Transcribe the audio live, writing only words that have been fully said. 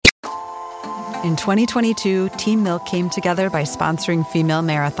In 2022, Team Milk came together by sponsoring female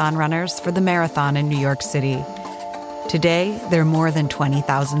marathon runners for the marathon in New York City. Today, they're more than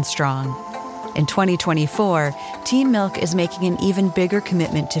 20,000 strong. In 2024, Team Milk is making an even bigger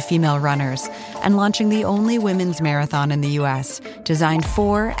commitment to female runners and launching the only women's marathon in the U.S. designed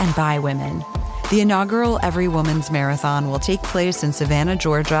for and by women. The inaugural Every Woman's Marathon will take place in Savannah,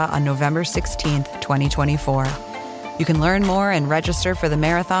 Georgia on November 16th, 2024. You can learn more and register for the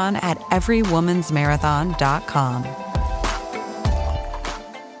marathon at everywomansmarathon.com.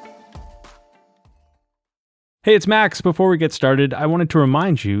 Hey, it's Max. Before we get started, I wanted to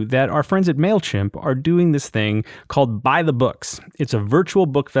remind you that our friends at MailChimp are doing this thing called Buy the Books. It's a virtual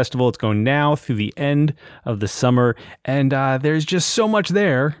book festival. It's going now through the end of the summer, and there's just so much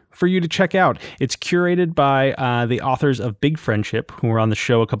there for you to check out. It's curated by the authors of Big Friendship, who were on the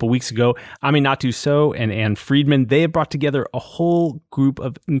show a couple weeks ago, Aminatou Sow and Anne Friedman. They have brought together a whole group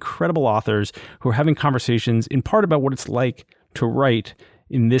of incredible authors who are having conversations in part about what it's like to write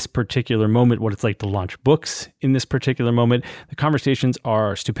in this particular moment, what it's like to launch books in this particular moment. The conversations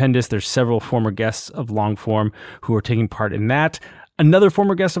are stupendous. There's several former guests of Longform who are taking part in that. Another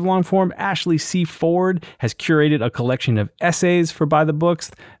former guest of Longform, Ashley C. Ford, has curated a collection of essays for Buy the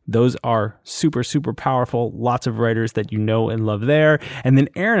Books. Those are super, super powerful. Lots of writers that you know and love there. And then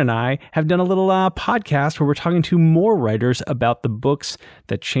Aaron and I have done a little podcast where we're talking to more writers about the books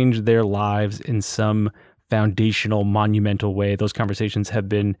that changed their lives in some foundational, monumental way. Those conversations have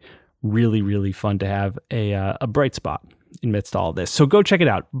been really, really fun to have a bright spot amidst all of this. So go check it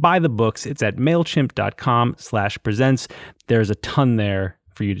out. Buy the books. It's at MailChimp.com/presents. There's a ton there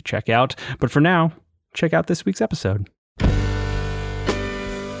for you to check out. But for now, check out this week's episode.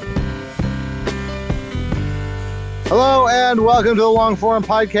 Hello and welcome to the Longform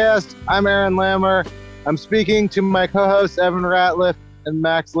Podcast. I'm Aaron Lammer. I'm speaking to my co-hosts Evan Ratliff and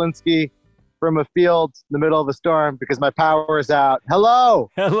Max Linsky from a field in the middle of a storm because my power is out. Hello.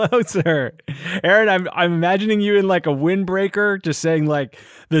 Hello, sir. Aaron, I'm imagining you in like a windbreaker just saying like,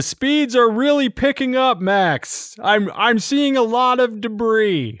 the speeds are really picking up, Max. I'm seeing a lot of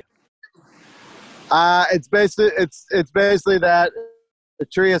debris. It's basically that the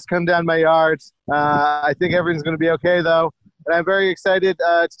tree has come down my yard. I think everything's going to be okay though. And I'm very excited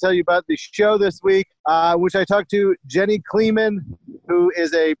to tell you about the show this week, which I talked to Jenny Kleeman, who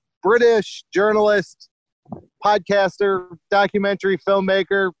is a British journalist, podcaster, documentary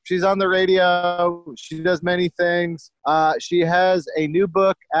filmmaker. She's on the radio. She does many things. She has a new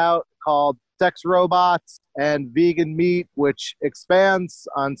book out called Sex Robots and Vegan Meat, which expands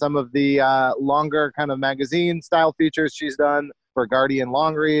on some of the longer kind of magazine style features she's done for Guardian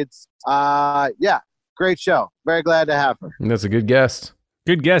long reads. Yeah, great show. Very glad to have her. That's a good guest.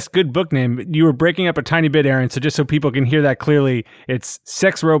 Good guess. Good book name. You were breaking up a tiny bit, Aaron, so just so people can hear that clearly, it's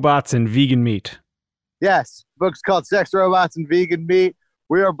Sex Robots and Vegan Meat. Yes, book's called Sex Robots and Vegan Meat.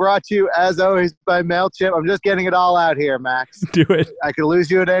 We are brought to you, as always, by MailChimp. I'm just getting it all out here, Max. Do it. I could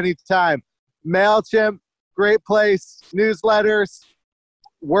lose you at any time. MailChimp, great place. Newsletters,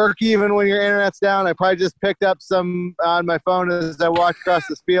 work even when your internet's down. I probably just picked up some on my phone as I walked across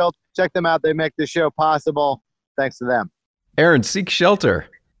this field. Check them out. They make this show possible. Thanks to them. Aaron, seek shelter.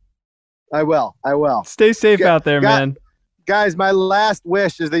 I will. Stay safe out there, man. Guys, my last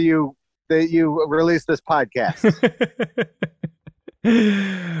wish is that you release this podcast.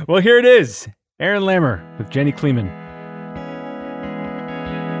 Well, here it is. Aaron Lammer with Jenny Kleeman.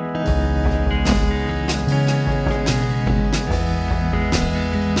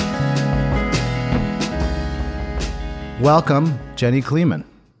 Welcome, Jenny Kleeman.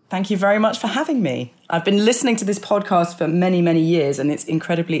 Thank you very much for having me. I've been listening to this podcast for many, many years, and it's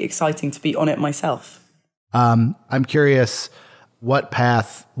incredibly exciting to be on it myself. I'm curious, what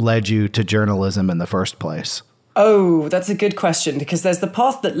path led you to journalism in the first place? Oh, that's a good question, because there's the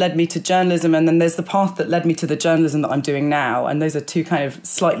path that led me to journalism, and then there's the path that led me to the journalism that I'm doing now, and those are two kind of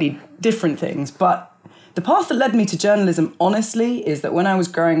slightly different things. But the path that led me to journalism, honestly, is that when I was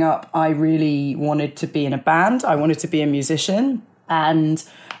growing up, I really wanted to be in a band. I wanted to be a musician, and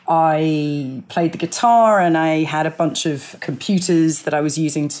I played the guitar, and I had a bunch of computers that I was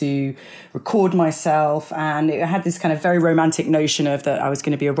using to record myself, and it had this kind of very romantic notion of that I was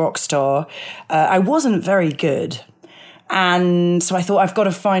going to be a rock star. I wasn't very good. And so I thought, I've got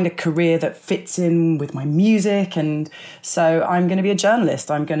to find a career that fits in with my music. And so I'm going to be a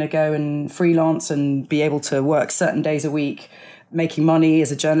journalist. I'm going to go and freelance and be able to work certain days a week, making money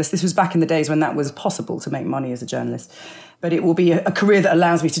as a journalist. This was back in the days when that was possible to make money as a journalist. But it will be a career that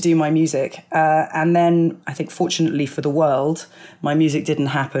allows me to do my music. And then I think, fortunately for the world, my music didn't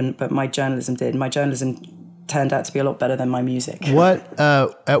happen, but my journalism did. My journalism turned out to be a lot better than my music.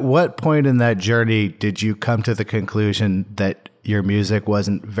 At what point in that journey did you come to the conclusion that your music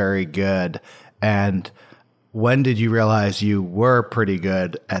wasn't very good? And when did you realize you were pretty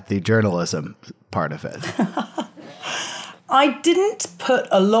good at the journalism part of it? I didn't put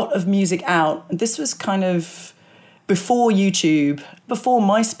a lot of music out. This was kind of before YouTube, before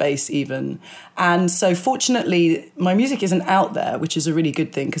MySpace even. And so fortunately, my music isn't out there, which is a really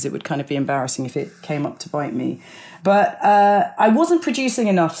good thing because it would kind of be embarrassing if it came up to bite me. But I wasn't producing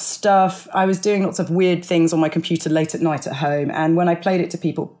enough stuff. I was doing lots of weird things on my computer late at night at home. And when I played it to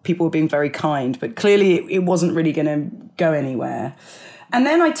people, people were being very kind. But clearly, it wasn't really going to go anywhere. And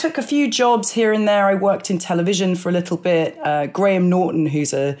then I took a few jobs here and there. I worked in television for a little bit. Graham Norton,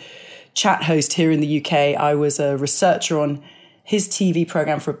 who's a chat host here in the UK, I was a researcher on his TV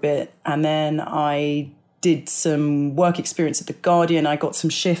program for a bit. And then I did some work experience at The Guardian. I got some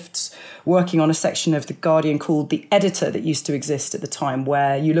shifts working on a section of The Guardian called The Editor that used to exist at the time,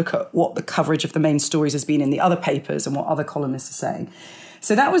 where you look at what the coverage of the main stories has been in the other papers and what other columnists are saying.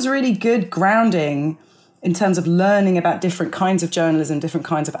 So that was really good grounding in terms of learning about different kinds of journalism, different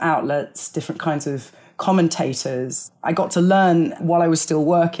kinds of outlets, different kinds of commentators. I got to learn while I was still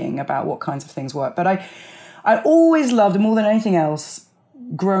working about what kinds of things work. But I always loved, more than anything else,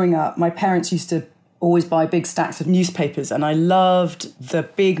 growing up, my parents used to always buy big stacks of newspapers, and I loved the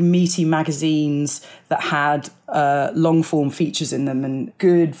big meaty magazines that had long form features in them and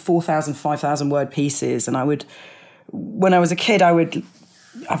good 4,000, 5,000 word pieces. And when I was a kid,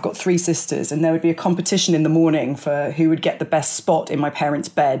 I've got 3 sisters, and there would be a competition in the morning for who would get the best spot in my parents'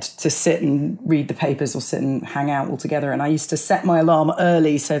 bed to sit and read the papers or sit and hang out all together. And I used to set my alarm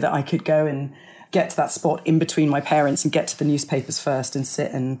early so that I could go and get to that spot in between my parents and get to the newspapers first and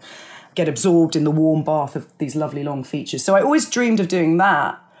sit and get absorbed in the warm bath of these lovely long features. So I always dreamed of doing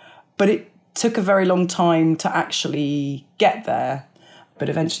that, but it took a very long time to actually get there. But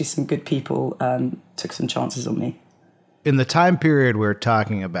eventually some good people took some chances on me. In the time period we're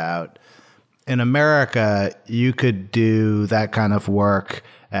talking about, in America, you could do that kind of work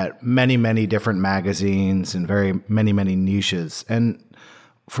at many, many different magazines and very many, many niches. And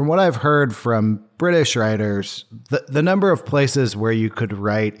from what I've heard from British writers, the number of places where you could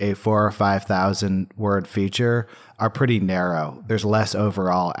write a 4,000 or 5,000 word feature are pretty narrow. There's less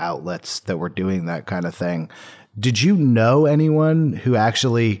overall outlets that were doing that kind of thing. Did you know anyone who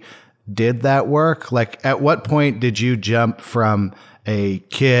actually did that work? Like, at what point did you jump from a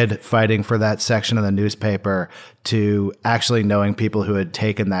kid fighting for that section of the newspaper to actually knowing people who had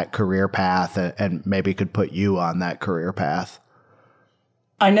taken that career path and maybe could put you on that career path?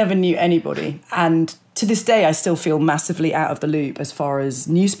 I never knew anybody. And to this day, I still feel massively out of the loop as far as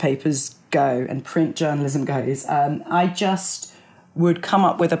newspapers go and print journalism goes. I just would come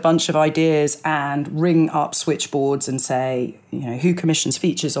up with a bunch of ideas and ring up switchboards and say, who commissions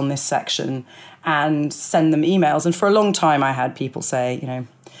features on this section, and send them emails. And for a long time, I had people say,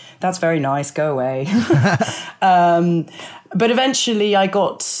 that's very nice, go away. But eventually I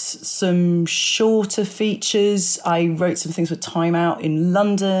got some shorter features. I wrote some things with Time Out in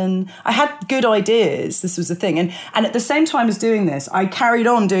London. I had good ideas. This was the thing. And at the same time as doing this, I carried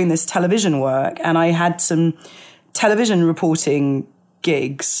on doing this television work, and I had some television reporting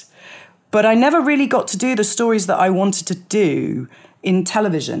gigs. But I never really got to do the stories that I wanted to do in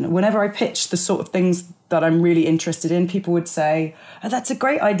television. Whenever I pitched the sort of things that I'm really interested in, people would say, oh, that's a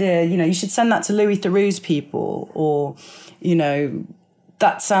great idea. You should send that to Louis Theroux's people. Or,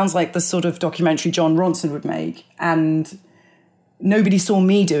 that sounds like the sort of documentary John Ronson would make. And nobody saw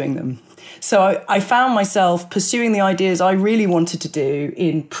me doing them. So I found myself pursuing the ideas I really wanted to do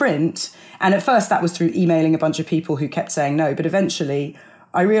in print. And at first that was through emailing a bunch of people who kept saying no. But eventually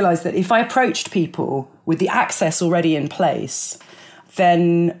I realized that if I approached people with the access already in place,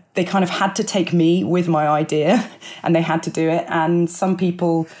 then they kind of had to take me with my idea and they had to do it. And some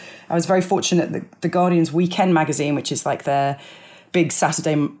people, I was very fortunate that The Guardian's Weekend magazine, which is like their big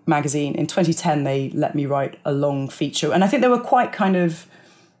Saturday magazine, in 2010, they let me write a long feature. And I think they were quite kind of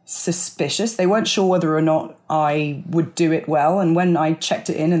suspicious. They weren't sure whether or not I would do it well. And when I checked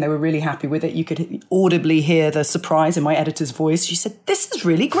it in and they were really happy with it, you could audibly hear the surprise in my editor's voice. She said, this is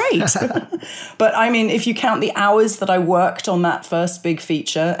really great. But I mean, if you count the hours that I worked on that first big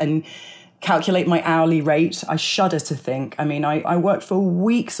feature and calculate my hourly rate, I shudder to think. I mean, I worked for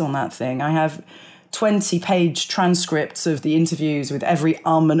weeks on that thing. I have 20-page transcripts of the interviews with every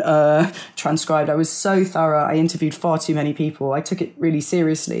and transcribed. I was so thorough. I interviewed far too many people. I took it really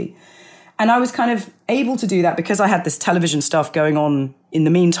seriously. And I was kind of able to do that because I had this television stuff going on in the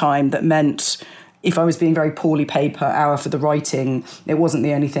meantime that meant if I was being very poorly paid per hour for the writing, it wasn't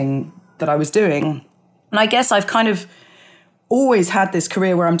the only thing that I was doing. And I guess I've kind of always had this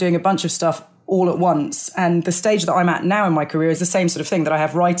career where I'm doing a bunch of stuff all at once. And the stage that I'm at now in my career is the same sort of thing, that I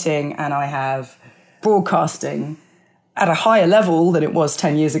have writing and I have broadcasting at a higher level than it was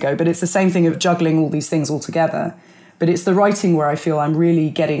 10 years ago. But it's the same thing of juggling all these things all together. But it's the writing where I feel I'm really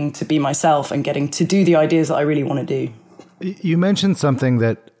getting to be myself and getting to do the ideas that I really want to do. You mentioned something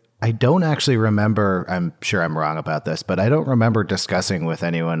that I don't actually remember. I'm sure I'm wrong about this, but I don't remember discussing with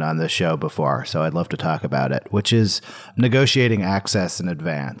anyone on this show before. So I'd love to talk about it, which is negotiating access in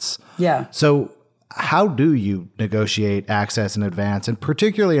advance. Yeah. So how do you negotiate access in advance? And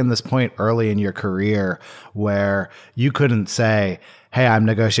particularly in this point early in your career where you couldn't say, hey, I'm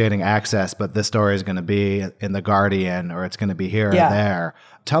negotiating access, but this story is going to be in The Guardian or it's going to be here or there.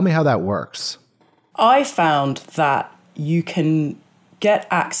 Tell me how that works. I found that you can get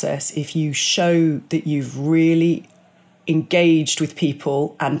access if you show that you've really engaged with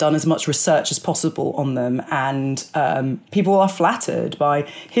people and done as much research as possible on them. And people are flattered by,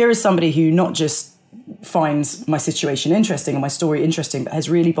 here is somebody who not just finds my situation interesting and my story interesting, but has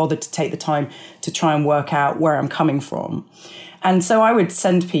really bothered to take the time to try and work out where I'm coming from. And so I would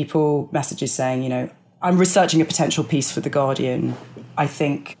send people messages saying, you know, I'm researching a potential piece for The Guardian. I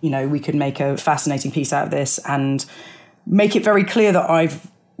think, you know, we could make a fascinating piece out of this and make it very clear that I've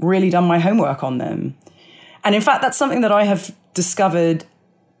really done my homework on them. And in fact, that's something that I have discovered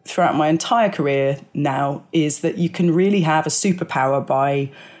throughout my entire career now, is that you can really have a superpower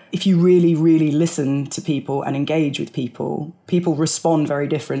by, if you really, really listen to people and engage with people, people respond very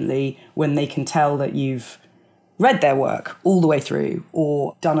differently when they can tell that you've read their work all the way through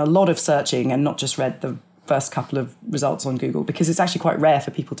or done a lot of searching and not just read the first couple of results on Google, because it's actually quite rare for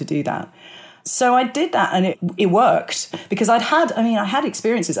people to do that. So I did that and it worked, because I had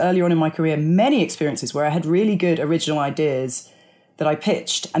experiences earlier on in my career, many experiences where I had really good original ideas that I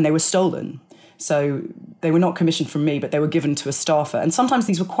pitched and they were stolen. So they were not commissioned from me, but they were given to a staffer. And sometimes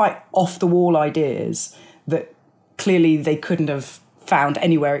these were quite off-the-wall ideas that clearly they couldn't have found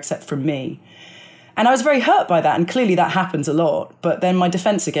anywhere except from me. And I was very hurt by that, and clearly that happens a lot. But then my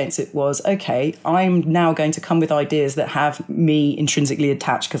defense against it was, okay, I'm now going to come with ideas that have me intrinsically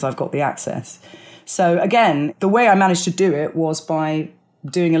attached because I've got the access. So again, the way I managed to do it was by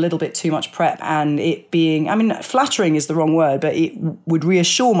doing a little bit too much prep, and it being, flattering is the wrong word, but it would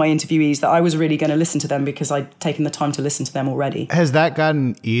reassure my interviewees that I was really going to listen to them because I'd taken the time to listen to them already. Has that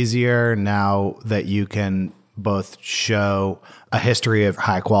gotten easier now that you can both show a history of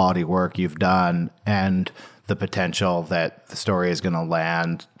high quality work you've done and the potential that the story is going to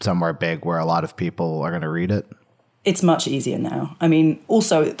land somewhere big where a lot of people are going to read it? It's much easier now.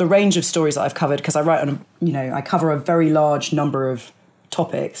 Also the range of stories that I've covered, because I write on, I cover a very large number of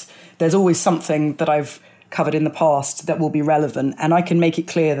topics. There's always something that I've covered in the past that will be relevant, and I can make it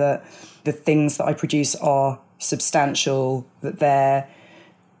clear that the things that I produce are substantial, that they're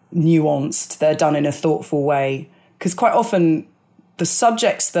nuanced, they're done in a thoughtful way. Because quite often the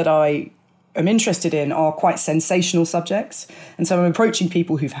subjects that I am interested in are quite sensational subjects. And so I'm approaching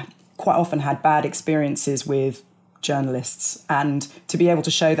people who've quite often had bad experiences with journalists, and to be able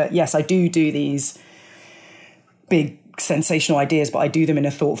to show that, yes, I do these big sensational ideas, but I do them in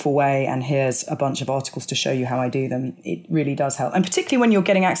a thoughtful way, and here's a bunch of articles to show you how I do them. It really does help. And particularly when you're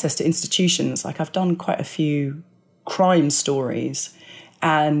getting access to institutions, like I've done quite a few crime stories,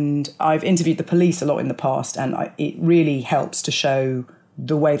 and I've interviewed the police a lot in the past, and it really helps to show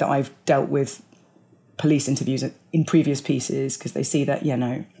the way that I've dealt with police interviews in previous pieces, because they see that,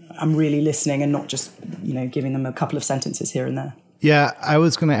 I'm really listening and not just, giving them a couple of sentences here and there. Yeah, I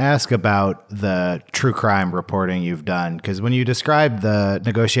was going to ask about the true crime reporting you've done, because when you described the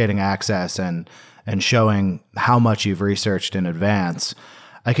negotiating access and showing how much you've researched in advance,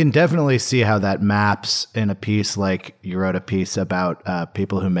 I can definitely see how that maps in a piece like you wrote a piece about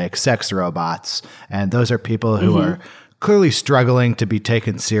people who make sex robots. And those are people who are clearly struggling to be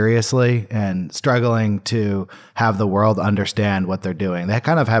taken seriously and struggling to have the world understand what they're doing. They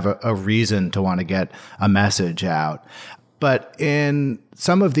kind of have a reason to want to get a message out. But in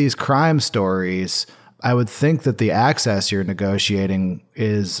some of these crime stories, I would think that the access you're negotiating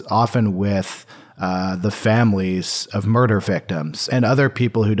is often with the families of murder victims and other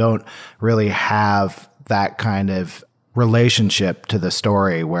people who don't really have that kind of relationship to the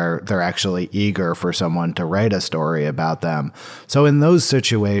story where they're actually eager for someone to write a story about them. So in those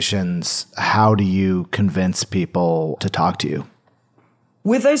situations, how do you convince people to talk to you?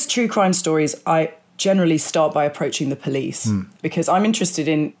 With those true crime stories, I generally start by approaching the police because I'm interested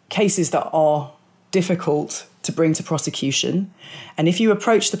in cases that are difficult to bring to prosecution. And if you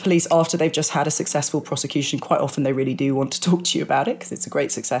approach the police after they've just had a successful prosecution, quite often they really do want to talk to you about it because it's a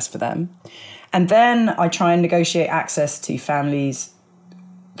great success for them. And then I try and negotiate access to families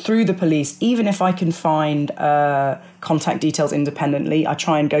through the police. Even if I can find contact details independently, I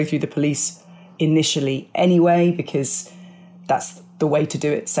try and go through the police initially anyway, because that's the way to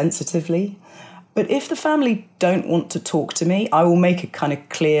do it sensitively. But if the family don't want to talk to me, I will make a kind of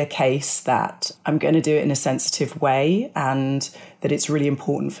clear case that I'm going to do it in a sensitive way, and that it's really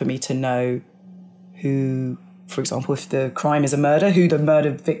important for me to know who, for example, if the crime is a murder, who the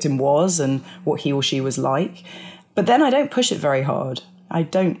murder victim was and what he or she was like. But then I don't push it very hard. I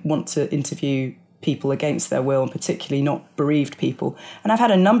don't want to interview people against their will, and particularly not bereaved people. And I've had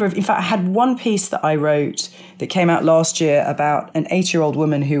a number of, in fact, I had one piece that I wrote that came out last year about an 8-year-old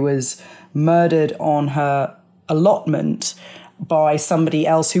woman who was murdered on her allotment by somebody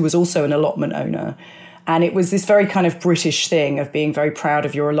else who was also an allotment owner. And it was this very kind of British thing of being very proud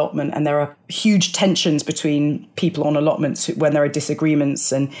of your allotment. And there are huge tensions between people on allotments when there are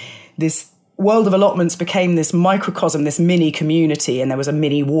disagreements. And this world of allotments became this microcosm, this mini community. And there was a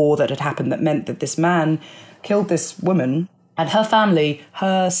mini war that had happened that meant that this man killed this woman. And her family,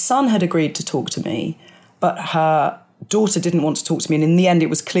 her son had agreed to talk to me, but her daughter didn't want to talk to me. And in the end, it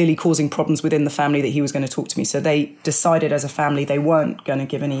was clearly causing problems within the family that he was going to talk to me. So they decided as a family they weren't going to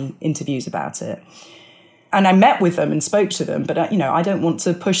give any interviews about it. And I met with them and spoke to them, but I don't want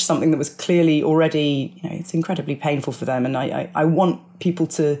to push something that was clearly already, it's incredibly painful for them. And I want people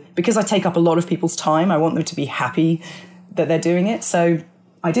to, because I take up a lot of people's time, I want them to be happy that they're doing it. So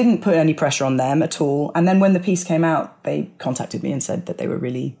I didn't put any pressure on them at all. And then when the piece came out, they contacted me and said that they were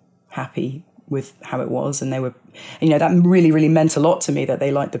really happy with how it was. And they were, that really, really meant a lot to me that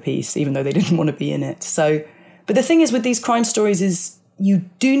they liked the piece, even though they didn't want to be in it. So, but the thing is with these crime stories is you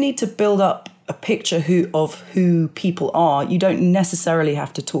do need to build up a picture of who people are. You don't necessarily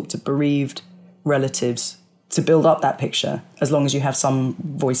have to talk to bereaved relatives to build up that picture, as long as you have some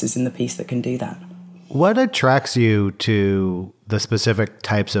voices in the piece that can do that. What attracts you to the specific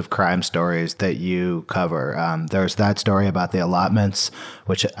types of crime stories that you cover? There's that story about the allotments,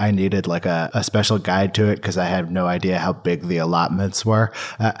 which I needed like a special guide to it because I had no idea how big the allotments were.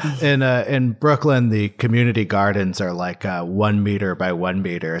 In Brooklyn, the community gardens are like 1 meter by 1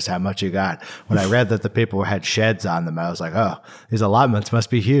 meter is how much you got. When I read that the people had sheds on them, I was like, oh, these allotments must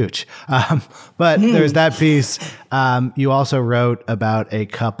be huge. But there's that piece. You also wrote about a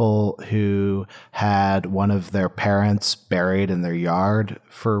couple who had one of their parents buried in their yard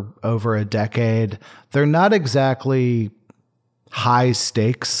for over a decade. They're not exactly high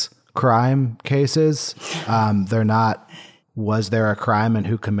stakes crime cases. They're not, was there a crime and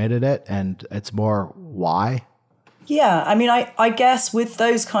who committed it? And it's more why? Yeah, I mean, I guess with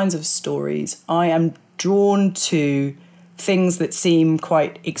those kinds of stories, I am drawn to things that seem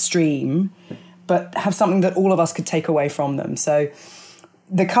quite extreme, but have something that all of us could take away from them. So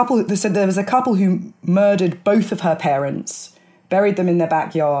there was a couple who murdered both of her parents, buried them in their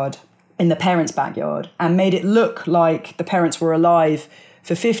backyard, in the parents' backyard, and made it look like the parents were alive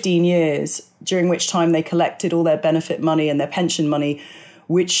for 15 years, during which time they collected all their benefit money and their pension money,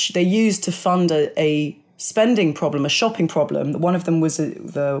 which they used to fund a spending problem, a shopping problem. One of them was,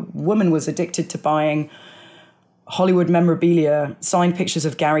 the woman was addicted to buying Hollywood memorabilia, signed pictures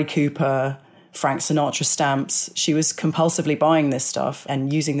of Gary Cooper, Frank Sinatra stamps. She was compulsively buying this stuff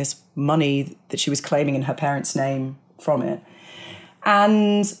and using this money that she was claiming in her parents' name from it.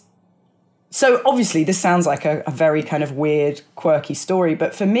 And so obviously this sounds like a very kind of weird, quirky story.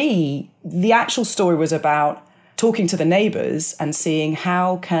 But for me, the actual story was about talking to the neighbors and seeing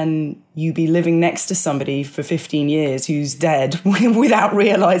how can you be living next to somebody for 15 years who's dead without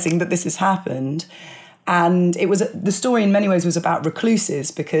realizing that this has happened. And it was, the story in many ways was about recluses,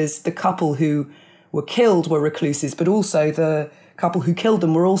 because the couple who were killed were recluses, but also the couple who killed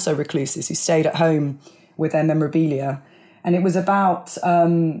them were also recluses who stayed at home with their memorabilia. And it was about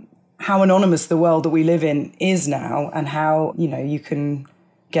how anonymous the world that we live in is now, and how, you can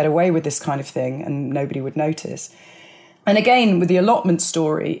get away with this kind of thing and nobody would notice. And again, with the allotment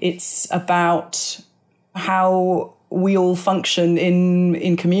story, it's about how we all function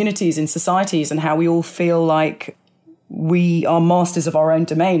in communities, in societies, and how we all feel like we are masters of our own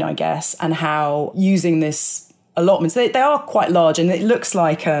domain, I guess, and how using this allotments, they are quite large, and it looks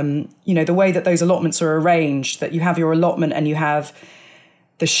like, the way that those allotments are arranged, that you have your allotment and you have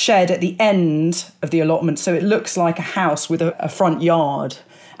the shed at the end of the allotment, so it looks like a house with a front yard,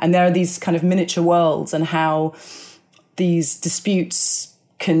 and there are these kind of miniature worlds, and how these disputes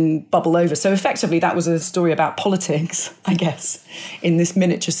can bubble over. So effectively, that was a story about politics, I guess, in this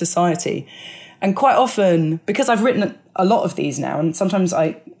miniature society. And quite often, because I've written a lot of these now, and sometimes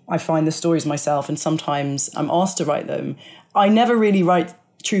I find the stories myself, and sometimes I'm asked to write them, I never really write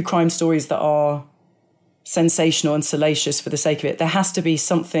true crime stories that are sensational and salacious for the sake of it. There has to be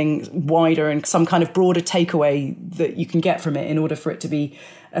something wider and some kind of broader takeaway that you can get from it in order for it to be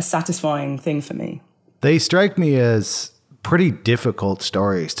a satisfying thing for me. They strike me as pretty difficult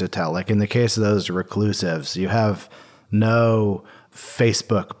stories to tell. Like in the case of those reclusives, you have no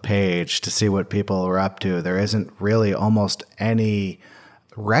Facebook page to see what people are up to. There isn't really almost any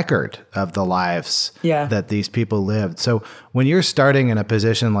record of the lives that these people lived. So when you're starting in a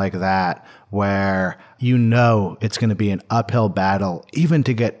position like that, where you know it's going to be an uphill battle, even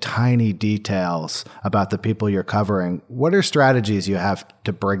to get tiny details about the people you're covering, what are strategies you have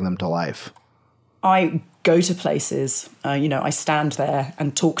to bring them to life? I go to places, I stand there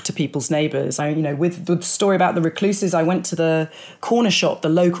and talk to people's neighbours. With the story about the recluses, I went to the corner shop, the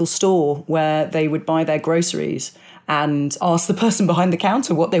local store where they would buy their groceries, and asked the person behind the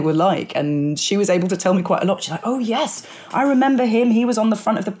counter what they were like. And she was able to tell me quite a lot. She's like, oh, yes, I remember him. He was on the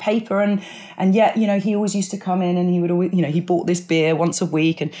front of the paper. And yet, he always used to come in and he would always, he bought this beer once a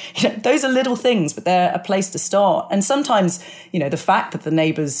week. And those are little things, but they're a place to start. And sometimes, the fact that the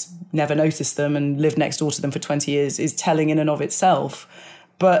neighbours never noticed them and lived next door to them for 20 years is telling in and of itself.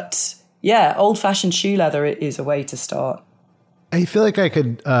 But yeah, old-fashioned shoe leather is a way to start. I feel like I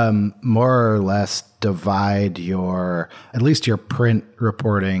could more or less divide at least your print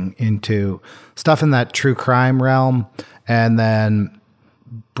reporting into stuff in that true crime realm and then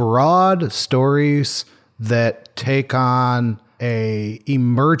broad stories that take on a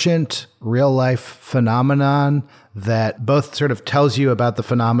emergent real life phenomenon that both sort of tells you about the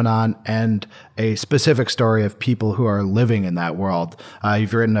phenomenon and a specific story of people who are living in that world.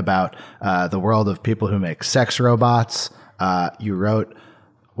 You've written about the world of people who make sex robots. You wrote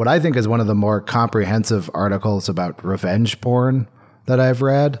what I think is one of the more comprehensive articles about revenge porn that I've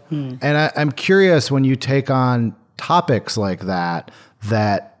read. And I'm curious, when you take on topics like that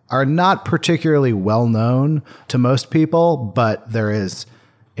are not particularly well known to most people, but there is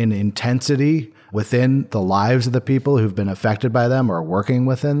an intensity within the lives of the people who've been affected by them or working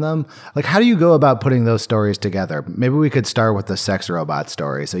within them. Like, how do you go about putting those stories together? Maybe we could start with the sex robot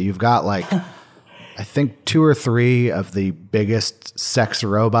story. So you've got I think 2 or 3 of the biggest sex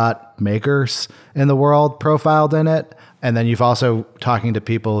robot makers in the world profiled in it. And then you've also talking to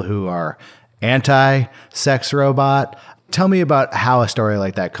people who are anti-sex robot. Tell me about how a story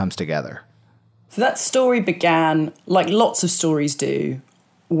like that comes together. So that story began, like lots of stories do,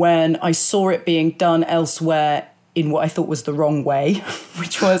 when I saw it being done elsewhere in what I thought was the wrong way,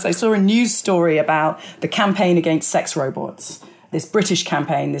 which was I saw a news story about the campaign against sex robots. This British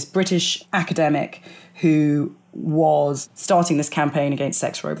campaign, this British academic who was starting this campaign against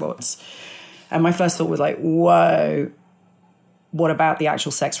sex robots. And my first thought was like, whoa, what about the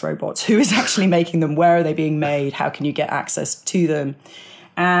actual sex robots? Who is actually making them? Where are they being made? How can you get access to them?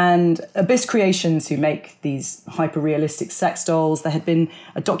 And Abyss Creations, who make these hyper-realistic sex dolls, there had been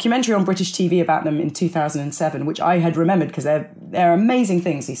a documentary on British TV about them in 2007, which I had remembered because they're amazing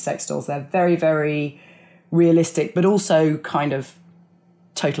things, these sex dolls. They're very, very realistic, but also kind of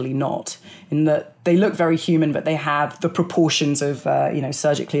totally not, in that they look very human, but they have the proportions of,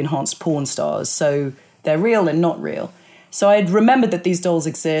 surgically enhanced porn stars. So they're real and not real. So I'd remembered that these dolls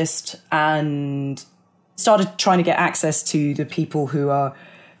exist and started trying to get access to the people who are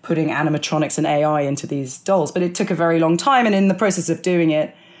putting animatronics and AI into these dolls. But it took a very long time. And in the process of doing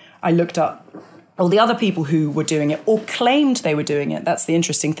it, I looked up all the other people who were doing it or claimed they were doing it. That's the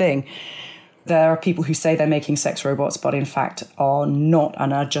interesting thing. There are people who say they're making sex robots, but in fact are not,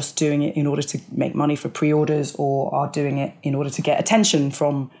 and are just doing it in order to make money for pre-orders or are doing it in order to get attention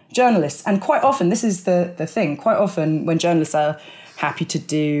from journalists. And quite often, this is the thing, quite often when journalists are happy to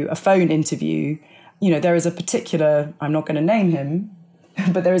do a phone interview, there is a particular, I'm not going to name him,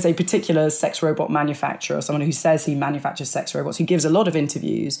 but there is a particular sex robot manufacturer, someone who says he manufactures sex robots, who gives a lot of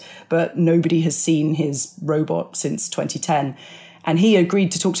interviews, but nobody has seen his robot since 2010. And he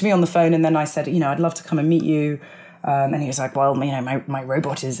agreed to talk to me on the phone. And then I said, I'd love to come and meet you. And he was like, well, my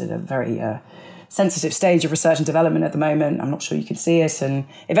robot is at a very sensitive stage of research and development at the moment. I'm not sure you can see it. And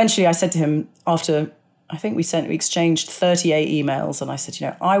eventually I said to him, after I think we exchanged 38 emails. And I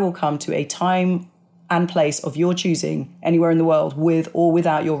said, I will come to a time and place of your choosing anywhere in the world with or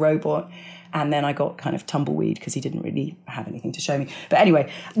without your robot. And then I got kind of tumbleweed because he didn't really have anything to show me. But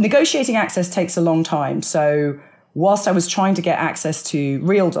anyway, negotiating access takes a long time. So whilst I was trying to get access to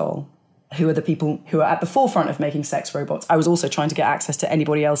Real Doll, who are the people who are at the forefront of making sex robots, I was also trying to get access to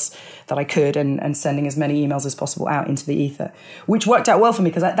anybody else that I could and sending as many emails as possible out into the ether, which worked out well for me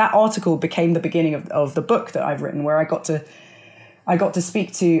because that article became the beginning of the book that I've written, where I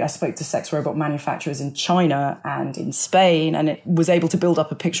I spoke to sex robot manufacturers in China and in Spain, and it was able to build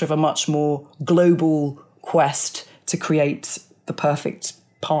up a picture of a much more global quest to create the perfect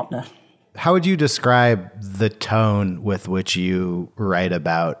partner. How would you describe the tone with which you write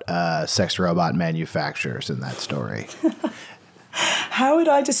about sex robot manufacturers in that story? How would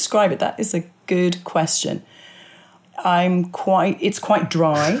I describe it? That is a good question. It's quite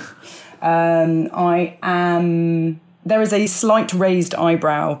dry. There is a slight raised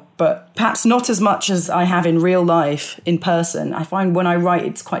eyebrow, but perhaps not as much as I have in real life, in person. I find when I write,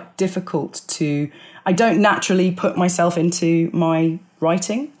 it's quite difficult I don't naturally put myself into my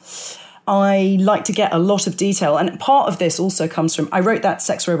writing. I like to get a lot of detail. And part of this also comes from, I wrote that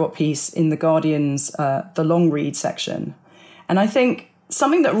sex robot piece in The Guardian's The Long Read section. And I think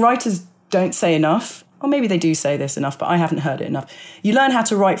something that writers don't say enough, or maybe they do say this enough, but I haven't heard it enough. You learn how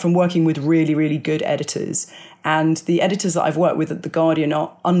to write from working with really, really good editors. And the editors that I've worked with at The Guardian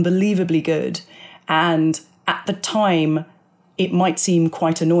are unbelievably good. And at the time, it might seem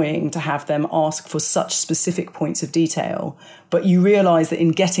quite annoying to have them ask for such specific points of detail, but you realise that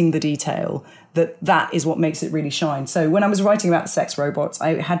in getting the detail, that is what makes it really shine. So when I was writing about sex robots,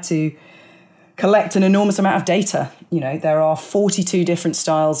 I had to collect an enormous amount of data. There are 42 different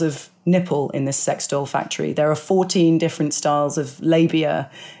styles of nipple in this sex doll factory. There are 14 different styles of labia.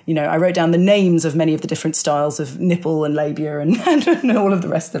 I wrote down the names of many of the different styles of nipple and labia and all of the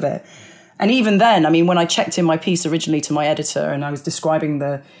rest of it. And even then, when I checked in my piece originally to my editor and I was describing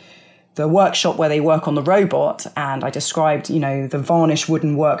the workshop where they work on the robot, and I described, the varnish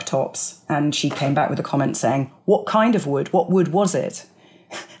wooden worktops, and she came back with a comment saying, "What kind of wood? What wood was it?"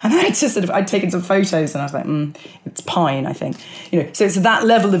 And I'd taken some photos and I was like, it's pine, I think. So it's that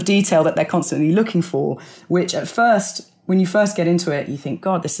level of detail that they're constantly looking for, which at first, when you first get into it, you think,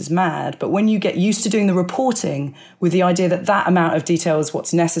 God, this is mad. But when you get used to doing the reporting with the idea that amount of detail is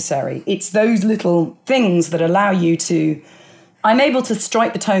what's necessary, it's those little things that allow you I'm able to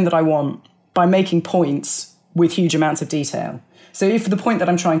strike the tone that I want by making points with huge amounts of detail. So if the point that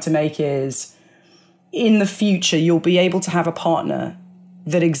I'm trying to make is, in the future, you'll be able to have a partner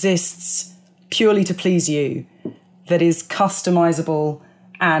that exists purely to please you, that is customizable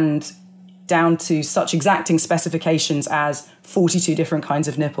and down to such exacting specifications as 42 different kinds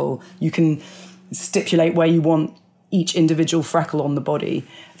of nipple. You can stipulate where you want each individual freckle on the body.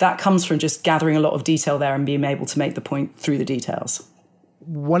 That comes from just gathering a lot of detail there and being able to make the point through the details.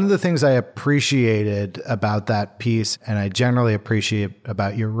 One of the things I appreciated about that piece, and I generally appreciate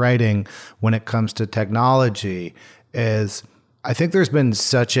about your writing when it comes to technology, is I think there's been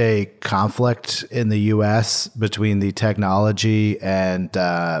such a conflict in the U.S. between the technology and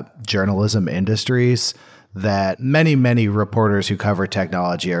journalism industries that many, many reporters who cover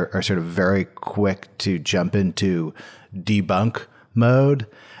technology are sort of very quick to jump into debunk mode.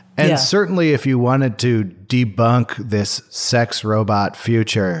 And certainly if you wanted to debunk this sex robot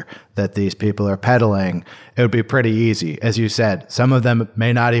future that these people are peddling, it would be pretty easy. As you said, some of them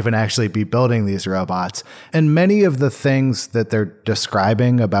may not even actually be building these robots. And many of the things that they're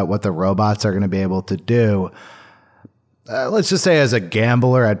describing about what the robots are going to be able to do, let's just say as a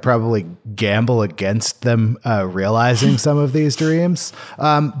gambler, I'd probably gamble against them realizing some of these dreams.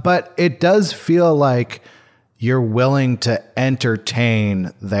 But it does feel like you're willing to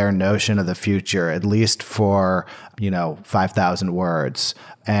entertain their notion of the future, at least for, 5,000 words,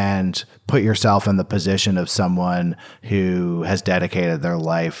 and put yourself in the position of someone who has dedicated their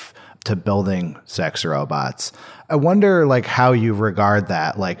life to building sex robots. I wonder, how you regard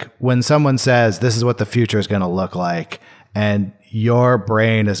that. When someone says, this is what the future is going to look like, and your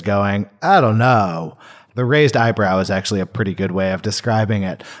brain is going, I don't know. The raised eyebrow is actually a pretty good way of describing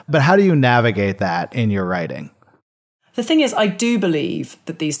it. But how do you navigate that in your writing? The thing is, I do believe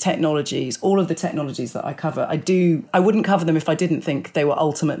that these technologies, all of the technologies that I cover, I wouldn't cover them if I didn't think they were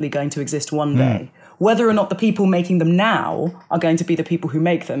ultimately going to exist one day. Whether or not the people making them now are going to be the people who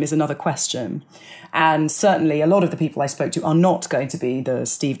make them is another question. And certainly a lot of the people I spoke to are not going to be the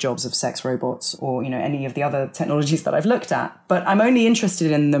Steve Jobs of sex robots or, any of the other technologies that I've looked at. But I'm only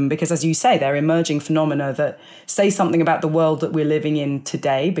interested in them because, as you say, they're emerging phenomena that say something about the world that we're living in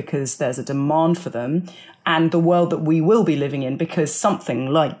today because there's a demand for them, and the world that we will be living in because something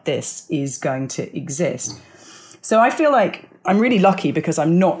like this is going to exist. So I feel like I'm really lucky because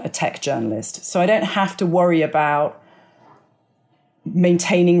I'm not a tech journalist. So I don't have to worry about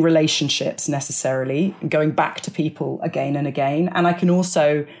maintaining relationships necessarily, going back to people again and again. And I can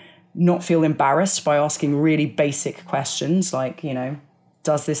also not feel embarrassed by asking really basic questions like,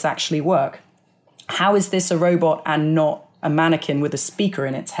 does this actually work? How is this a robot and not a mannequin with a speaker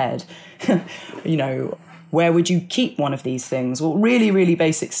in its head? Where would you keep one of these things? Well, really, really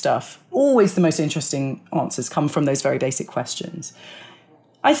basic stuff. Always the most interesting answers come from those very basic questions.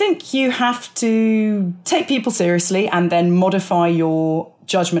 I think you have to take people seriously and then modify your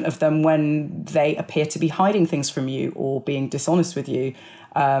judgment of them when they appear to be hiding things from you or being dishonest with you.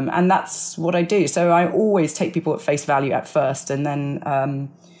 And that's what I do. So I always take people at face value at first and then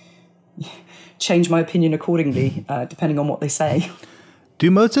change my opinion accordingly, depending on what they say.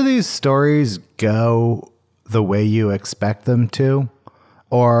 Do most of these stories go the way you expect them to?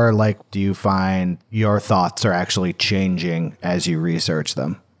 Or do you find your thoughts are actually changing as you research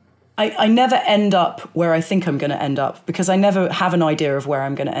them? I never end up where I think I'm going to end up because I never have an idea of where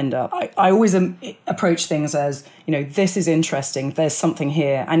I'm going to end up. I always approach things as, this is interesting. There's something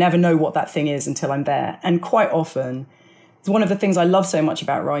here. I never know what that thing is until I'm there. And quite often, one of the things I love so much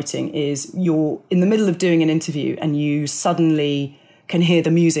about writing is you're in the middle of doing an interview and you suddenly can hear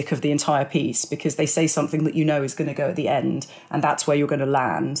the music of the entire piece because they say something that is going to go at the end, and that's where you're going to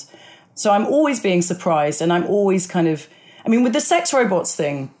land. So I'm always being surprised, and I'm always with the sex robots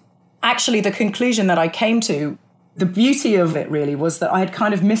thing, actually the conclusion that I came to, the beauty of it really was that I had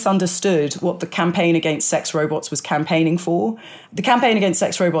kind of misunderstood what the campaign against sex robots was campaigning for. The campaign against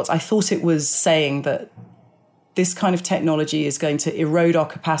sex robots, I thought it was saying that this kind of technology is going to erode our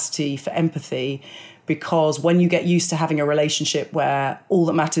capacity for empathy, because when you get used to having a relationship where all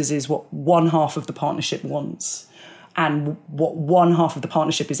that matters is what one half of the partnership wants and what one half of the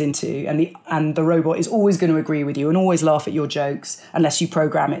partnership is into, and the robot is always going to agree with you and always laugh at your jokes unless you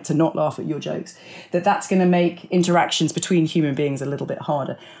program it to not laugh at your jokes, that's going to make interactions between human beings a little bit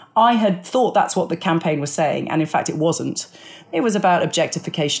harder. I had thought that's what the campaign was saying, and in fact it wasn't. It was about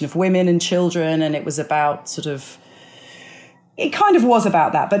objectification of women and children, and it was about it kind of was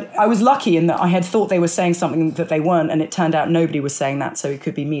about that, but I was lucky in that I had thought they were saying something that they weren't, and it turned out nobody was saying that, so it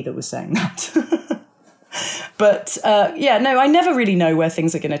could be me that was saying that. But I never really know where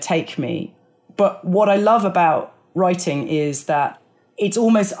things are going to take me. But what I love about writing is that it's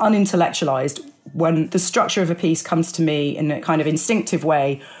almost unintellectualized when the structure of a piece comes to me in a kind of instinctive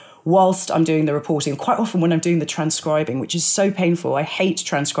way whilst I'm doing the reporting. Quite often when I'm doing the transcribing, which is so painful. I hate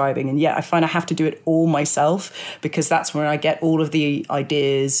transcribing, and yet I find I have to do it all myself because that's where I get all of the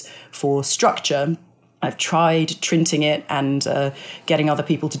ideas for structure. I've tried trinting it and getting other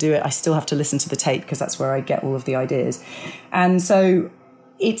people to do it. I still have to listen to the tape because that's where I get all of the ideas. And so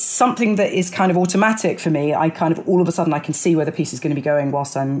it's something that is kind of automatic for me. I kind of, all of a sudden, I can see where the piece is going to be going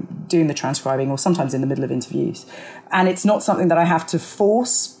whilst I'm doing the transcribing or sometimes in the middle of interviews. And it's not something that I have to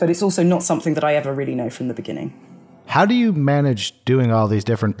force, but it's also not something that I ever really know from the beginning. How do you manage doing all these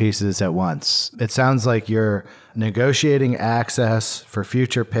different pieces at once? It sounds like you're negotiating access for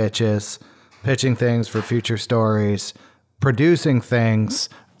future pitches, pitching things for future stories, producing things,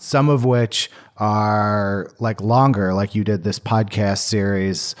 some of which are longer, like you did this podcast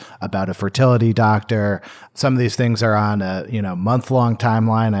series about a fertility doctor. Some of these things are on a month-long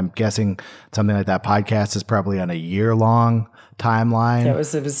timeline. I'm guessing something like that podcast is probably on a year-long timeline. Yeah,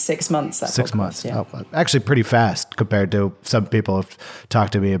 it was 6 months. 6 months. Yeah. Oh, actually pretty fast compared to some people have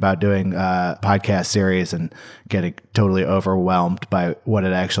talked to me about doing a podcast series and getting totally overwhelmed by what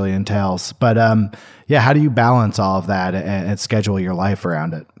it actually entails. But how do you balance all of that and schedule your life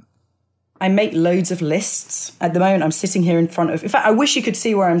around it? I make loads of lists. At the moment, I'm sitting here in front of... In fact, I wish you could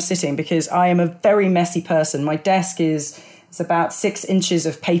see where I'm sitting because I am a very messy person. My desk it's about 6 inches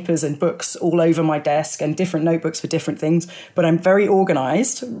of papers and books all over my desk and different notebooks for different things. But I'm very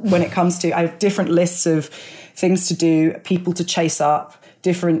organized when it comes to... I have different lists of things to do, people to chase up,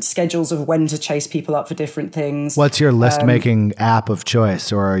 different schedules of when to chase people up for different things. What's your list-making app of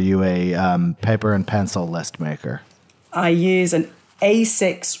choice, or are you a paper and pencil list maker? I use an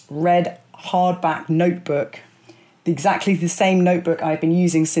A6 red hardback notebook, exactly the same notebook I've been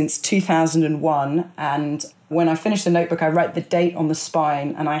using since 2001. And when I finish the notebook, I write the date on the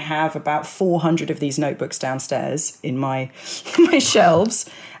spine, and I have about 400 of these notebooks downstairs in my shelves.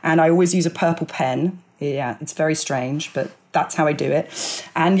 And I always use a purple pen. Yeah, it's very strange, but that's how I do it.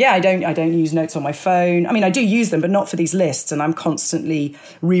 And yeah, I don't use notes on my phone. I mean, I do use them, but not for these lists. And I'm constantly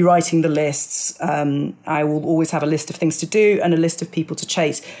rewriting the lists. I will always have a list of things to do and a list of people to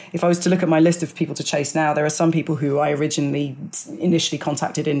chase. If I was to look at my list of people to chase now, there are some people who I initially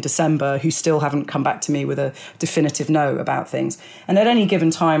contacted in December who still haven't come back to me with a definitive no about things. And at any given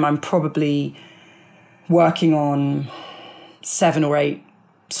time, I'm probably working on 7 or 8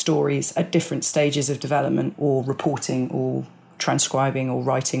 stories at different stages of development, or reporting, or transcribing, or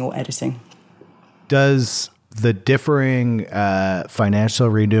writing, or editing. Does the differing financial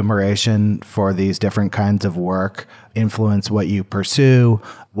remuneration for these different kinds of work influence what you pursue,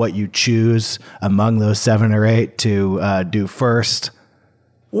 what you choose among those 7 or 8 to do first?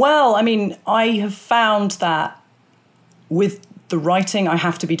 Well, I mean, I have found that with the writing, I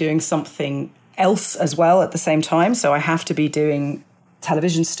have to be doing something else as well at the same time. So I have to be doing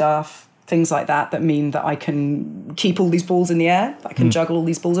television stuff, things like that mean that I can keep all these balls in the air. I can juggle all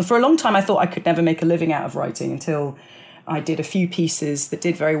these balls. And for a long time, I thought I could never make a living out of writing until I did a few pieces that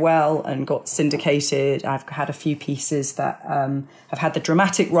did very well and got syndicated. I've had a few pieces that have had the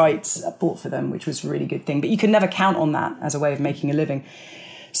dramatic rights bought for them, which was a really good thing. But you can never count on that as a way of making a living.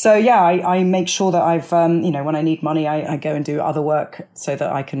 So, yeah, I make sure that I've, when I need money, I go and do other work so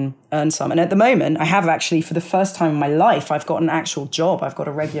that I can earn some. And at the moment, I have actually, for the first time in my life, I've got an actual job. I've got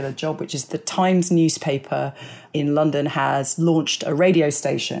a regular job, which is the Times newspaper in London has launched a radio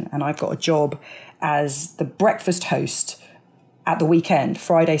station. And I've got a job as the breakfast host at the weekend,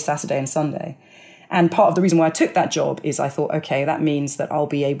 Friday, Saturday and Sunday. And part of the reason why I took that job is I thought, okay, that means that I'll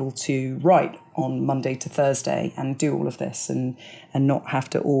be able to write on Monday to Thursday and do all of this and not have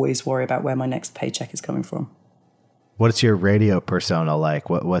to always worry about where my next paycheck is coming from. What's your radio persona like?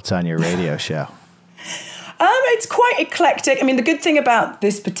 What's on your radio show? It's quite eclectic. I mean, the good thing about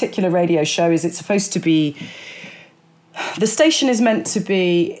this particular radio show is it's supposed to be, the station is meant to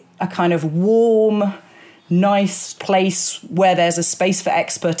be a kind of warm, nice place where there's a space for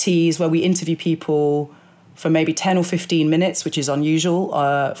expertise, where we interview people for maybe 10 or 15 minutes, which is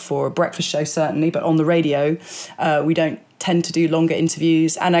unusual for a breakfast show, certainly. But on the radio, we don't tend to do longer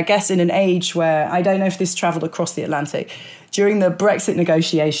interviews. And I guess in an age where, I don't know if this traveled across the Atlantic, during the Brexit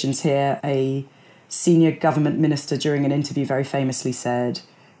negotiations here, a senior government minister during an interview very famously said,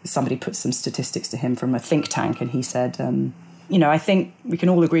 somebody put some statistics to him from a think tank, and he said, I think we can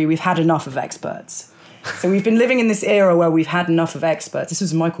all agree we've had enough of experts. So we've been living in this era where we've had enough of experts. This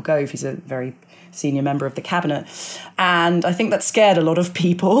was Michael Gove. He's a very senior member of the cabinet. And I think that scared a lot of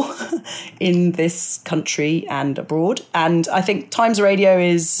people in this country and abroad. And I think Times Radio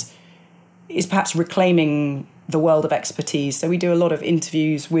is perhaps reclaiming the world of expertise. So we do a lot of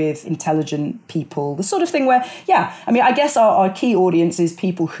interviews with intelligent people, the sort of thing where, I guess our key audience is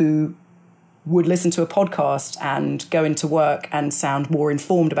people who would listen to a podcast and go into work and sound more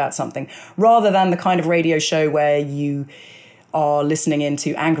informed about something, rather than the kind of radio show where you are listening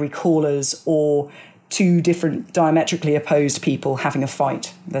into angry callers or two different diametrically opposed people having a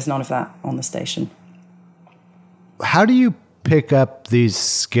fight. There's none of that on the station. How do you pick up these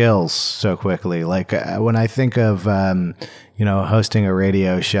skills so quickly? Like when I think of, hosting a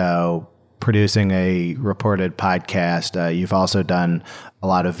radio show, producing a reported podcast, you've also done a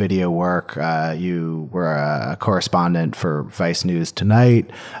lot of video work. You were a correspondent for Vice News Tonight,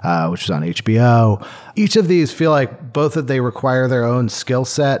 which is on HBO. Each of these feel like both that they require their own skill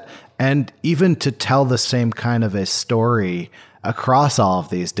set, and even to tell the same kind of a story across all of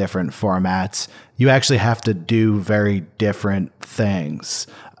these different formats, you actually have to do very different things.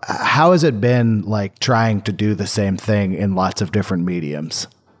 How has it been like trying to do the same thing in lots of different mediums?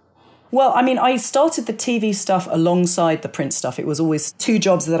 Well, I mean, I started the TV stuff alongside the print stuff. It was always two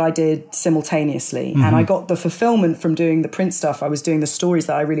jobs that I did simultaneously. Mm-hmm. And I got the fulfillment from doing the print stuff. I was doing the stories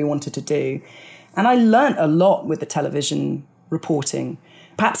that I really wanted to do. And I learned a lot with the television reporting.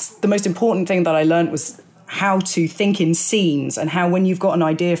 Perhaps the most important thing that I learned was how to think in scenes, and how when you've got an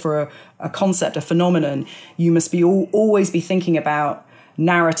idea for a concept, a phenomenon, you must be always be thinking about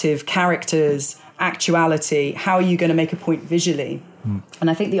narrative, characters, actuality. How are you going to make a point visually? And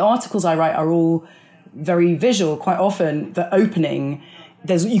I think the articles I write are all very visual. Quite often, the opening,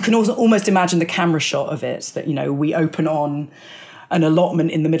 you can also almost imagine the camera shot of it, that, we open on an allotment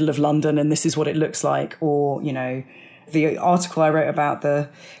in the middle of London and this is what it looks like. Or, the article I wrote about the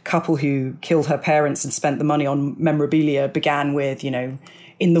couple who killed her parents and spent the money on memorabilia began with,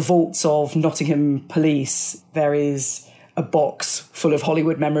 in the vaults of Nottingham Police, there is a box full of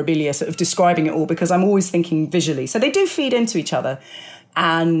Hollywood memorabilia, sort of describing it all, because I'm always thinking visually. So they do feed into each other.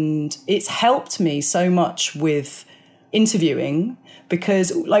 And it's helped me so much with interviewing,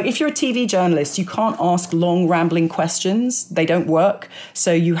 because like if you're a TV journalist, you can't ask long rambling questions. They don't work.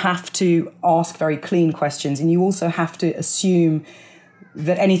 So you have to ask very clean questions. And you also have to assume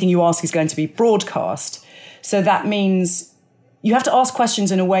that anything you ask is going to be broadcast. So that means you have to ask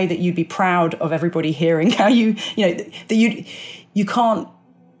questions in a way that you'd be proud of everybody hearing. How that you can't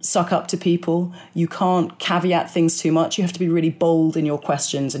suck up to people. You can't caveat things too much. You have to be really bold in your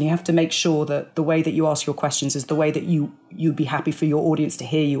questions, and you have to make sure that the way that you ask your questions is the way that you'd be happy for your audience to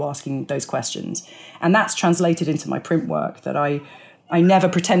hear you asking those questions. And that's translated into my print work, that I I never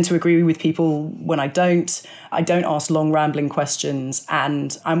pretend to agree with people when I don't. I don't ask long, rambling questions,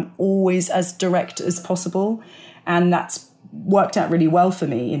 and I'm always as direct as possible. And that's worked out really well for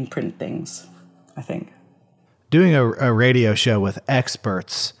me in print things, I think. Doing a radio show with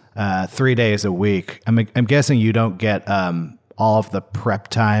experts 3 days a week, I'm guessing you don't get all of the prep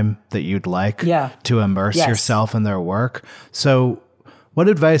time that you'd like to immerse yourself in their work. So what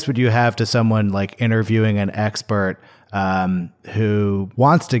advice would you have to someone like interviewing an expert who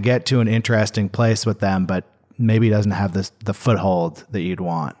wants to get to an interesting place with them, but maybe doesn't have the foothold that you'd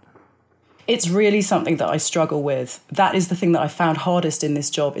want? It's really something that I struggle with. That is the thing that I found hardest in this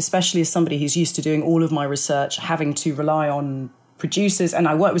job, especially as somebody who's used to doing all of my research, having to rely on producers. And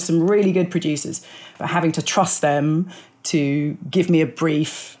I work with some really good producers, but having to trust them to give me a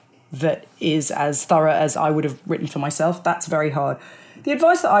brief that is as thorough as I would have written for myself. That's very hard. The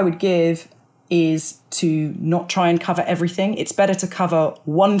advice that I would give is to not try and cover everything. It's better to cover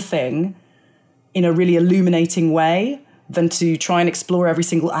one thing in a really illuminating way than to try and explore every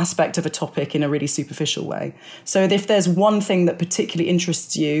single aspect of a topic in a really superficial way. So if there's one thing that particularly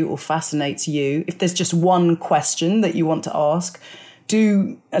interests you or fascinates you, if there's just one question that you want to ask,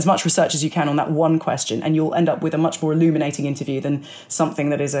 do as much research as you can on that one question, and you'll end up with a much more illuminating interview than something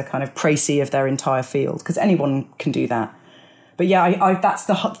that is a kind of précis of their entire field, because anyone can do that. But yeah, that's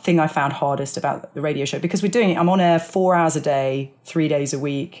the thing I found hardest about the radio show, because I'm on air 4 hours a day, 3 days a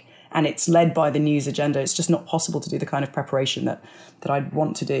week, and it's led by the news agenda. It's just not possible to do the kind of preparation that I'd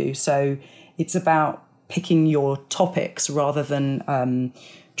want to do. So it's about picking your topics rather than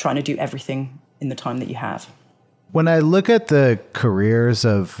trying to do everything in the time that you have. When I look at the careers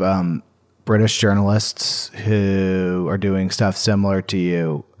of British journalists who are doing stuff similar to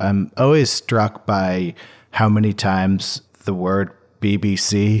you, I'm always struck by how many times the word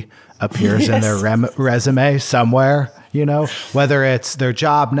BBC appears in their resume somewhere, whether it's their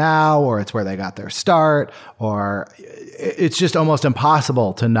job now or it's where they got their start, or it's just almost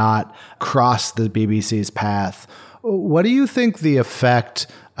impossible to not cross the BBC's path. What do you think the effect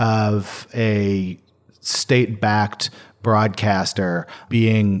of a state-backed broadcaster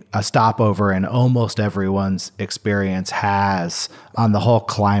being a stopover in almost everyone's experience has on the whole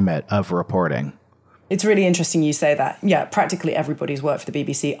climate of reporting? It's really interesting you say that. Yeah, practically everybody's worked for the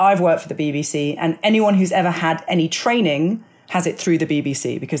BBC. I've worked for the BBC, and anyone who's ever had any training has it through the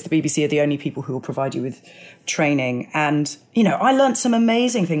BBC, because the BBC are the only people who will provide you with training. And, I learned some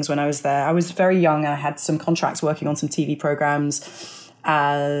amazing things when I was there. I was very young. I had some contracts working on some TV programs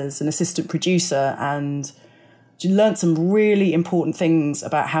as an assistant producer, and learned some really important things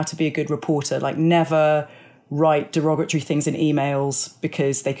about how to be a good reporter, like never write derogatory things in emails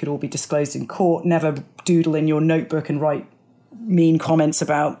because they could all be disclosed in court. Never doodle in your notebook and write mean comments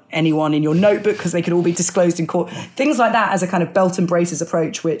about anyone in your notebook because they could all be disclosed in court. Things like that as a kind of belt and braces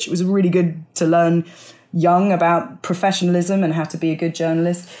approach, which was really good to learn young about professionalism and how to be a good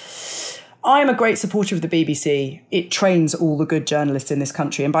journalist. I'm a great supporter of the BBC. It trains all the good journalists in this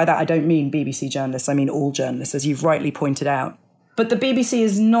country. And by that, I don't mean BBC journalists. I mean all journalists, as you've rightly pointed out. But the BBC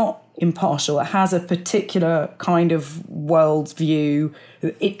is not impartial. It has a particular kind of world view.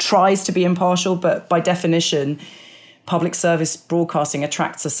 It tries to be impartial, but by definition, public service broadcasting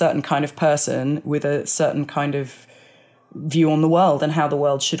attracts a certain kind of person with a certain kind of view on the world and how the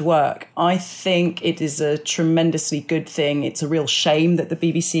world should work. I think it is a tremendously good thing. It's a real shame that the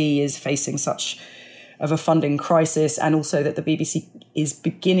BBC is facing such of a funding crisis, and also that the BBC is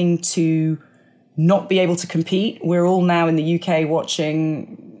beginning to not be able to compete. We're all now in the UK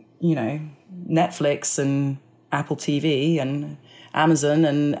watching, Netflix and Apple TV and Amazon,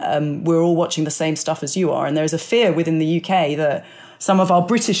 and we're all watching the same stuff as you are. And there's a fear within the UK that some of our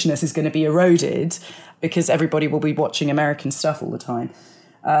Britishness is going to be eroded because everybody will be watching American stuff all the time.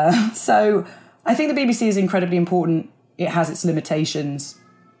 So I think the BBC is incredibly important. It has its limitations.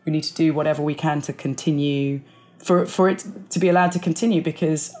 We need to do whatever we can to continue, for it to be allowed to continue,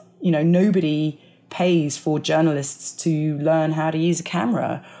 because, nobody pays for journalists to learn how to use a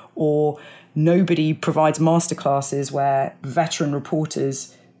camera, or nobody provides masterclasses where veteran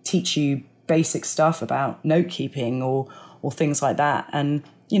reporters teach you basic stuff about note keeping or things like that. And,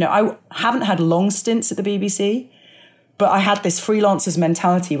 I haven't had long stints at the BBC, but I had this freelancer's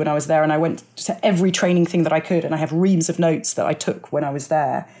mentality when I was there, and I went to every training thing that I could, and I have reams of notes that I took when I was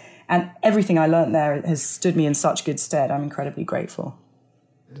there. And everything I learned there has stood me in such good stead. I'm incredibly grateful.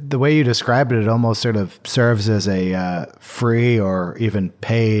 The way you described it almost sort of serves as a free or even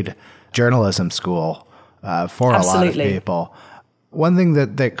paid journalism school for a lot of people. One thing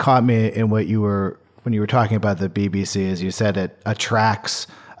that caught me in when you were talking about the BBC is you said it attracts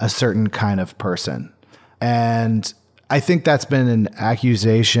a certain kind of person. And I think that's been an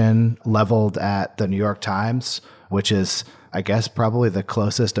accusation leveled at the New York Times, which is, I guess, probably the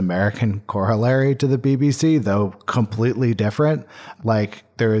closest American corollary to the BBC, though completely different. Like,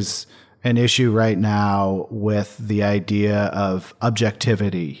 there's an issue right now with the idea of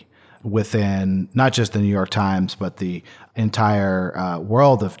objectivity within not just the New York Times, but the entire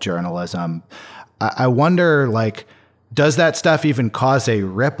world of journalism. I wonder, like, does that stuff even cause a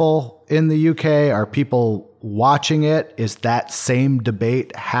ripple in the UK? Are people watching it? Is that same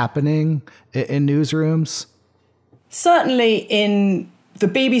debate happening in newsrooms? Certainly the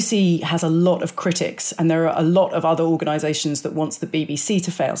BBC has a lot of critics, and there are a lot of other organisations that wants the BBC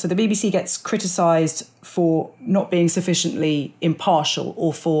to fail. So the BBC gets criticised for not being sufficiently impartial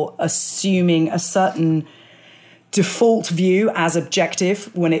or for assuming a certain default view as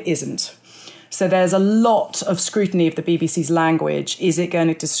objective when it isn't. So there's a lot of scrutiny of the BBC's language. Is it going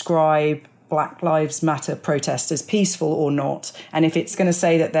to describe Black Lives Matter protests as peaceful or not? And if it's going to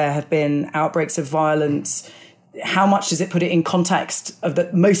say that there have been outbreaks of violence, how much does it put it in context of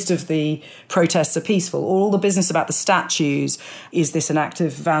that most of the protests are peaceful? All the business about the statues, is this an act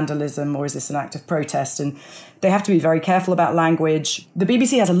of vandalism or is this an act of protest? And they have to be very careful about language. The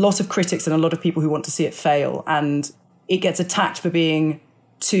BBC has a lot of critics and a lot of people who want to see it fail, and it gets attacked for being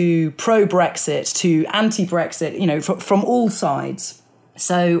too pro-Brexit, too anti-Brexit, from all sides.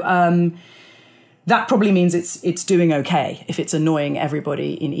 So that probably means it's doing okay if it's annoying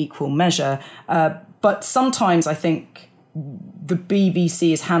everybody in equal measure. But sometimes I think the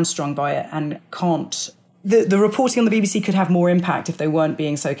BBC is hamstrung by it and can't. The reporting on the BBC could have more impact if they weren't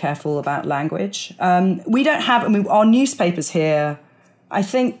being so careful about language. We don't have, our newspapers here, I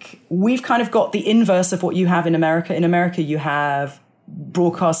think we've kind of got the inverse of what you have in America. In America, you have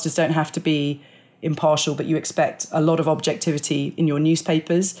broadcasters don't have to be impartial, but you expect a lot of objectivity in your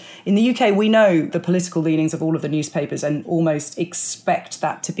newspapers. In the UK, we know the political leanings of all of the newspapers and almost expect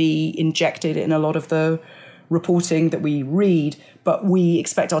that to be injected in a lot of the reporting that we read, but we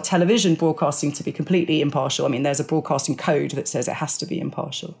expect our television broadcasting to be completely impartial. I mean, there's a broadcasting code that says it has to be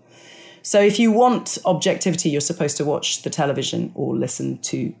impartial. So if you want objectivity, you're supposed to watch the television or listen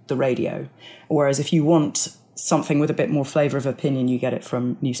to the radio. Whereas if you want something with a bit more flavour of opinion, you get it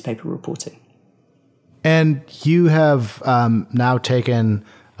from newspaper reporting. And you have now taken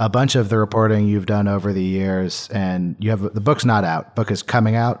a bunch of the reporting you've done over the years, and you have the book's not out. Book is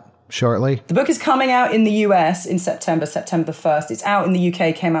coming out shortly. The book is coming out in the US in September the 1st. It's out in the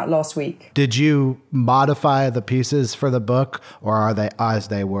UK, came out last week. Did you modify the pieces for the book, or are they as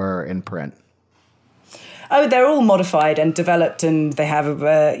they were in print? Oh, they're all modified and developed, and they have,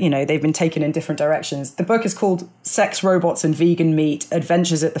 they've been taken in different directions. The book is called Sex, Robots and Vegan Meat,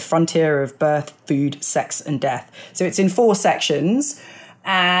 Adventures at the Frontier of Birth, Food, Sex and Death. So it's in 4 sections,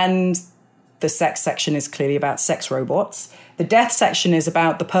 and the sex section is clearly about sex robots. The death section is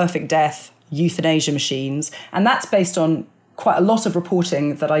about the perfect death, euthanasia machines, and that's based on quite a lot of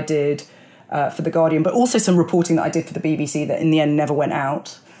reporting that I did for The Guardian, but also some reporting that I did for the BBC that in the end never went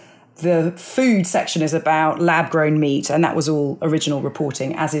out. The food section is about lab-grown meat, and that was all original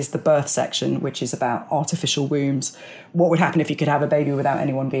reporting, as is the birth section, which is about artificial wombs. What would happen if you could have a baby without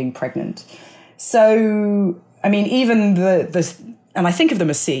anyone being pregnant? So, I mean, even and I think of them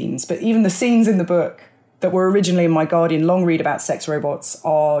as scenes, but even the scenes in the book that were originally in my Guardian long read about sex robots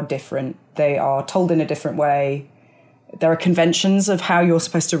are different. They are told in a different way. There are conventions of how you're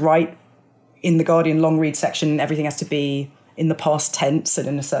supposed to write in the Guardian long read section. Everything has to be in the past tense and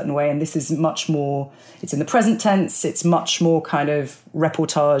in a certain way, and this is much more, it's in the present tense, it's much more kind of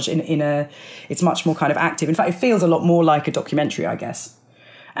reportage, it's much more kind of active. In fact, it feels a lot more like a documentary, I guess.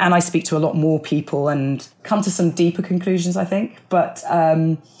 And I speak to a lot more people and come to some deeper conclusions, I think. But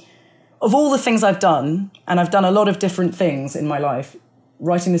of all the things I've done, and I've done a lot of different things in my life,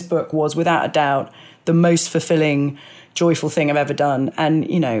 writing this book was without a doubt the most fulfilling, joyful thing I've ever done. And,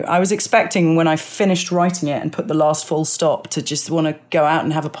 I was expecting when I finished writing it and put the last full stop to just want to go out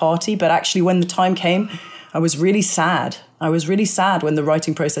and have a party. But actually, when the time came, I was really sad. I was really sad when the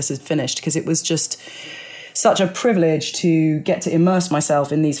writing process is finished, because it was just such a privilege to get to immerse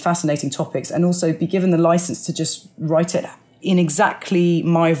myself in these fascinating topics and also be given the license to just write it in exactly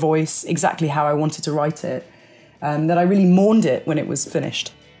my voice, exactly how I wanted to write it, that I really mourned it when it was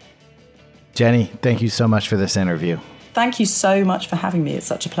finished. Jenny, thank you so much for this interview. Thank you so much for having me. It's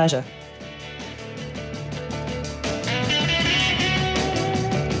such a pleasure.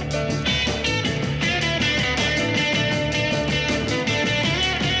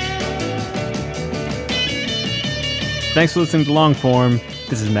 Thanks for listening to Longform.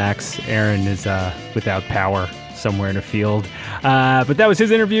 This is Max. Aaron is without power somewhere in a field. But that was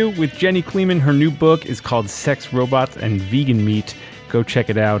his interview with Jenny Kleeman. Her new book is called Sex, Robots, and Vegan Meat. Go check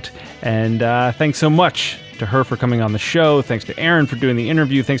it out. And thanks so much to her for coming on the show. Thanks to Aaron for doing the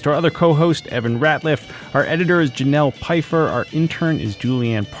interview. Thanks to our other co-host, Evan Ratliff. Our editor is Janelle Pfeiffer. Our intern is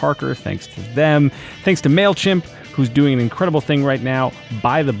Julianne Parker. Thanks to them. Thanks to MailChimp, who's doing an incredible thing right now.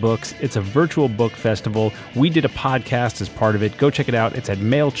 Buy the books. It's a virtual book festival. We did a podcast as part of it. Go check it out. It's at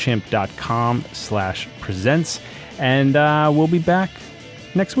MailChimp.com/presents. And we'll be back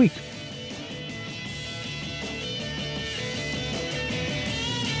next week.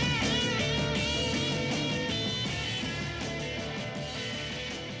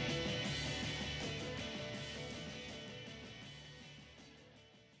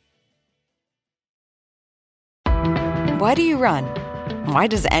 Why do you run? Why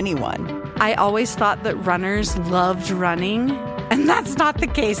does anyone? I always thought that runners loved running, and that's not the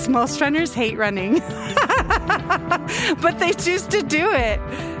case. Most runners hate running, but they choose to do it.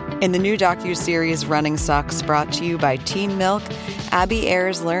 In the new docuseries Running Sucks, brought to you by Teen Milk, Abby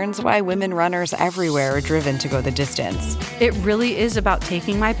Ayers learns why women runners everywhere are driven to go the distance. It really is about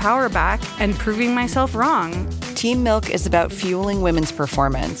taking my power back and proving myself wrong. Teen Milk is about fueling women's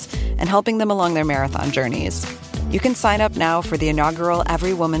performance and helping them along their marathon journeys. You can sign up now for the inaugural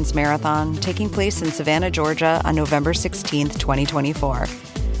Every Woman's Marathon taking place in Savannah, Georgia on November 16th, 2024.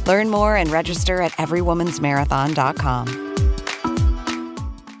 Learn more and register at everywomansmarathon.com.